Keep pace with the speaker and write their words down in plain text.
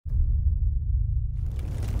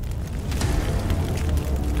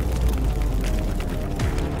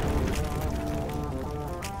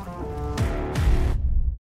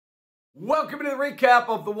welcome to the recap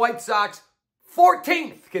of the White Sox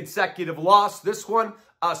 14th consecutive loss. This one,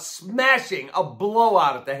 a smashing, a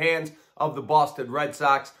blowout at the hands of the Boston Red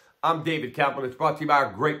Sox. I'm David Kaplan. It's brought to you by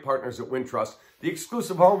our great partners at Wintrust, the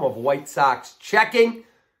exclusive home of White Sox checking, and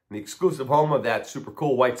the exclusive home of that super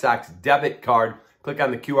cool White Sox debit card. Click on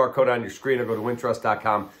the QR code on your screen or go to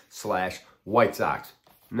wintrust.com/White Sox.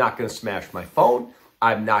 I'm not going to smash my phone.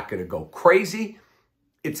 I'm not going to go crazy.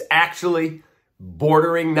 It's actually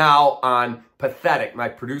bordering now on pathetic. My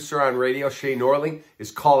producer on radio, Shay Norling, is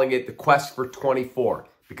calling it the quest for 24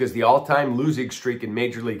 because the all-time losing streak in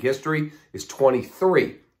Major League history is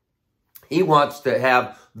 23. He wants to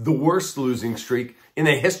have the worst losing streak in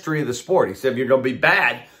the history of the sport. He said, if you're going to be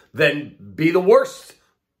bad, then be the worst,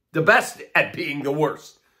 the best at being the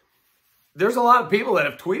worst. There's a lot of people that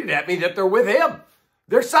have tweeted at me that they're with him.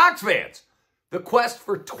 They're Sox fans. The quest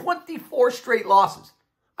for 24 straight losses.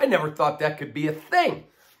 I never thought that could be a thing.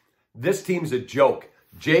 This team's a joke.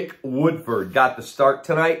 Jake Woodford got the start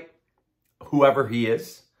tonight, whoever he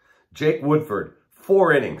is. Jake Woodford,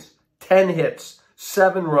 4 innings, 10 hits,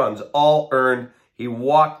 7 runs, all earned. He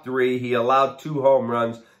walked 3. He allowed 2 home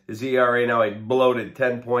runs. His ERA now a bloated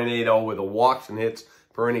 10.80 with the walks and hits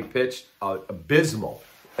per inning pitched. Abysmal.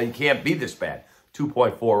 You can't be this bad.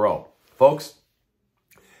 2.40. Folks,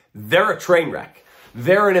 they're a train wreck.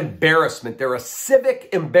 They're an embarrassment. They're a civic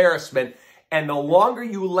embarrassment. And the longer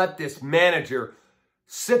you let this manager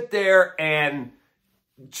sit there and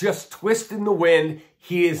just twist in the wind,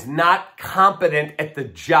 he is not competent at the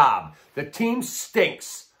job. The team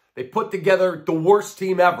stinks. They put together the worst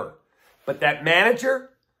team ever. But that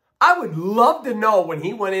manager, I would love to know when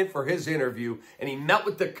he went in for his interview and he met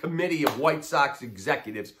with the committee of White Sox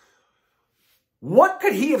executives, what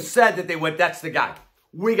could he have said that they went, that's the guy.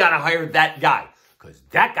 We got to hire that guy. Because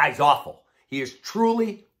that guy's awful. He is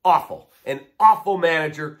truly awful. An awful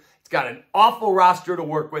manager. He's got an awful roster to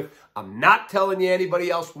work with. I'm not telling you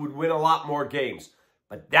anybody else would win a lot more games.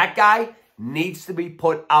 But that guy needs to be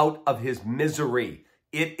put out of his misery.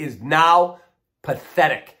 It is now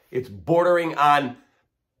pathetic. It's bordering on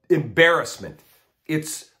embarrassment.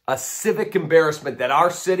 It's a civic embarrassment that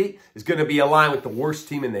our city is going to be aligned with the worst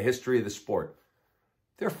team in the history of the sport.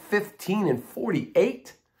 They're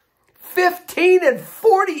 15-48.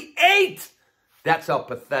 15-48! That's how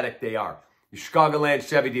pathetic they are. The Chicagoland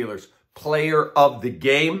Chevy dealers, player of the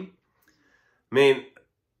game. I mean,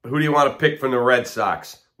 who do you want to pick from the Red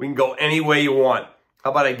Sox? We can go any way you want. How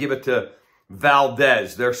about I give it to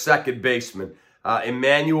Valdez, their second baseman.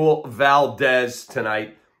 Emmanuel Valdez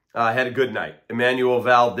tonight had a good night. Emmanuel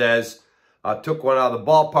Valdez took one out of the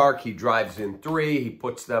ballpark. He drives in 3. He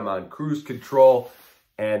puts them on cruise control.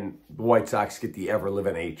 And the White Sox get the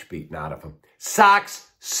ever-living H beaten out of them.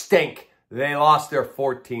 Sox stink. They lost their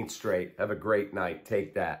 14th straight. Have a great night.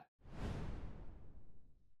 Take that.